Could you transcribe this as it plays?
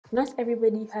Not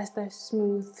everybody has that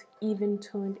smooth,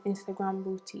 even-toned Instagram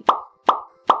booty.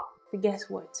 But guess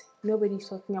what? Nobody's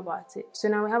talking about it. So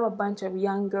now we have a bunch of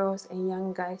young girls and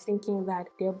young guys thinking that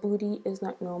their booty is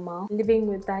not normal, living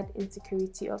with that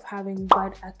insecurity of having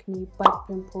butt acne, butt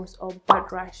pimples, or butt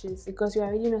rashes, because we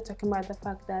are really not talking about the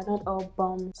fact that not all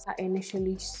bums are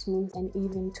initially smooth and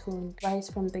even toned right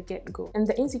from the get-go. And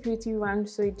the insecurity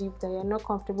runs so deep that you're not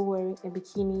comfortable wearing a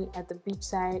bikini at the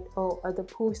beachside or at the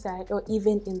poolside or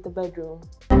even in the bedroom.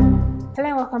 Hello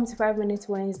and welcome to 5 Minutes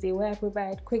Wednesday, where I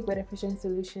provide quick but efficient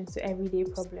solutions to everyday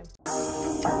problems.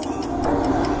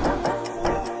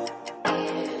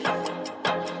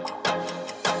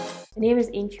 My name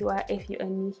is Antwiwaa if you are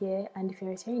new here, and if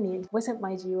you're returning, what's up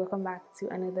my G? Welcome back to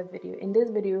another video. In this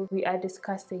video, we are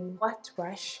discussing butt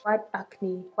rash, butt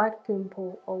acne, butt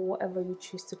pimple, or whatever you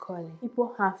choose to call it.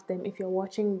 People have them. If you're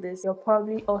watching this, you're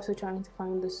probably also trying to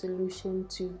find the solution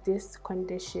to this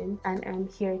condition, and I'm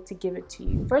here to give it to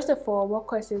you. First of all, what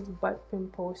causes butt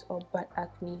pimples or butt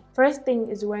acne? First thing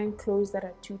is wearing clothes that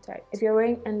are too tight. If you're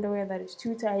wearing underwear that is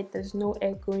too tight, there's no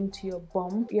air going to your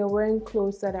bum. You're wearing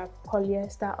clothes that are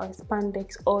polyester or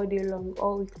spandex all day long,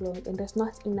 all week long, and there's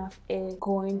not enough air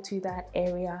going to that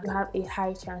area, you have a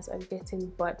high chance of getting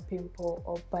butt pimple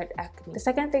or butt acne. The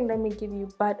second thing that may give you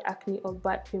butt acne or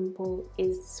butt pimple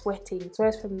is sweating.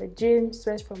 Sweat from the gym,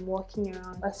 sweat from walking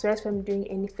around, or sweat from doing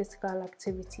any physical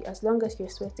activity. As long as you're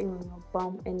sweating on your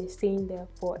bum and it's staying there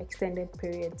for extended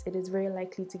periods, it is very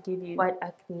likely to give you butt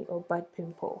acne or butt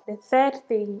pimple. The third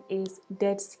thing is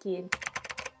dead skin.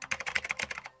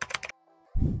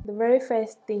 The very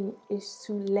first thing is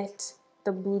to let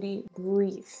the booty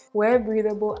breathe. Wear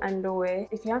breathable underwear.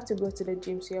 If you have to go to the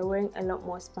gym, so you're wearing a lot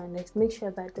more spandex, make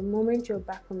sure that the moment you're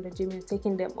back from the gym, you're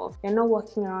taking them off. You're not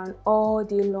walking around all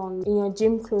day long in your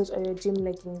gym clothes or your gym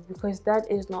leggings, because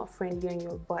that is not friendly on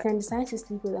your butt. You can decide to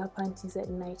sleep without panties at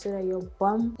night so that your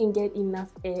bum can get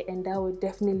enough air, and that will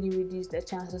definitely reduce the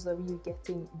chances of you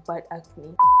getting butt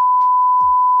acne.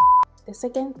 The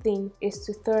second thing is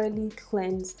to thoroughly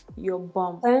cleanse your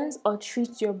bum. Cleanse or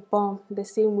treat your bum the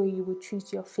same way you would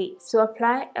treat your face. So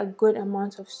apply a good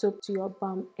amount of soap to your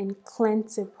bum and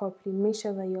cleanse it properly. Make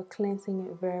sure that you're cleansing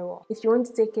it very well. If you want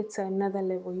to take it to another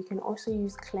level, you can also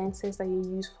use cleansers that you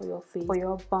use for your face, for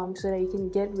your bum, so that you can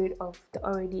get rid of the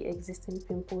already existing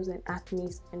pimples and acne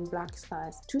and black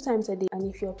scars 2 times a day.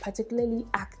 And if you're particularly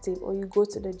active or you go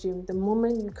to the gym, the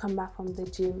moment you come back from the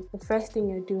gym, the first thing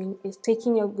you're doing is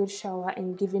taking a good shower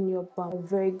and giving your bum a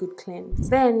very good cleanse.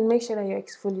 Then make sure that you're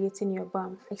exfoliating your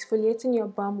bum. Exfoliating your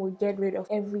bum will get rid of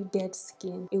every dead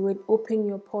skin. It will open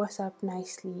your pores up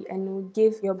nicely, and it will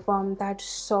give your bum that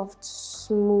soft,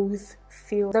 smooth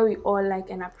feel that we all like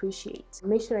and appreciate.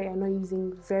 Make sure that you're not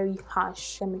using very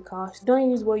harsh chemicals.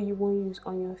 Don't use what you won't use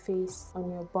on your face,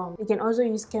 on your bum. You can also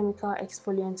use chemical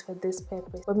exfoliants for this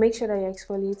purpose, but make sure that you're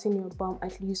exfoliating your bum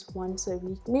at least once a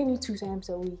week, maybe 2 times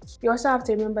a week. You also have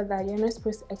to remember that you're not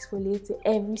supposed to exfoliate it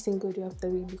every single day of the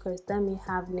week, because that may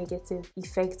have negative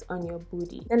effects on your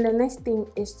booty. Then the next thing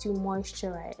is to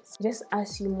moisturize. Just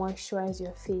as you moisturize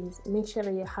your face, make sure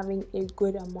that you're having a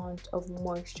good amount of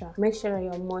moisture. Make sure that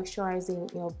you're moisturizing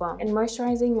your bum. And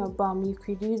moisturizing your bum, you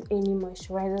could use any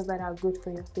moisturizers that are good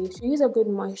for your face. So use a good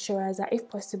moisturizer. If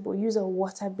possible, use a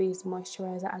water-based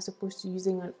moisturizer as opposed to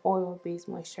using an oil-based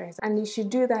moisturizer. And you should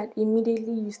do that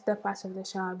immediately you step out of the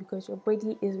shower, because your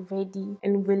body is ready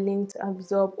and willing to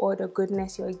absorb all the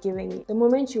goodness you're giving it. The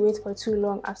moment you wait for too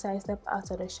long after you step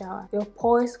out of the shower, your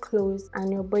pores close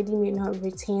and your body may not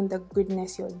retain the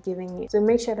goodness you're giving it. So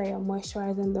make sure that you're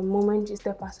moisturizing the moment you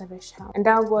step out of the shower, and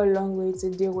that will go a long way to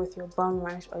deal with your bum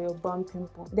rash or your bum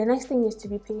pimple. The next thing is to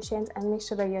be patient and make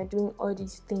sure that you're doing all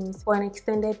these things for an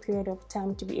extended period of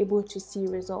time to be able to see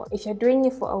results. If you're doing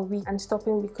it for a week and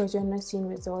stopping because you're not seeing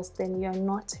results, then you're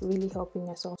not really helping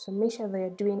yourself. So make sure that you're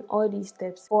doing all these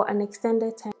steps for an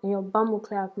extended time, and your bum will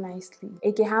clear up nicely.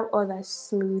 It can have all that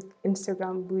smooth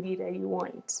Instagram booty that you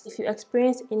want. If you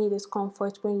experience any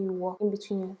discomfort when you walk in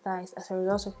between your thighs as a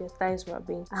result of your thighs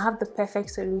rubbing, I have the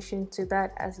perfect solution to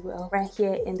that as well right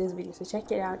here in this video. So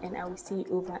check it out, and I will see you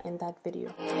over in that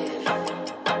video.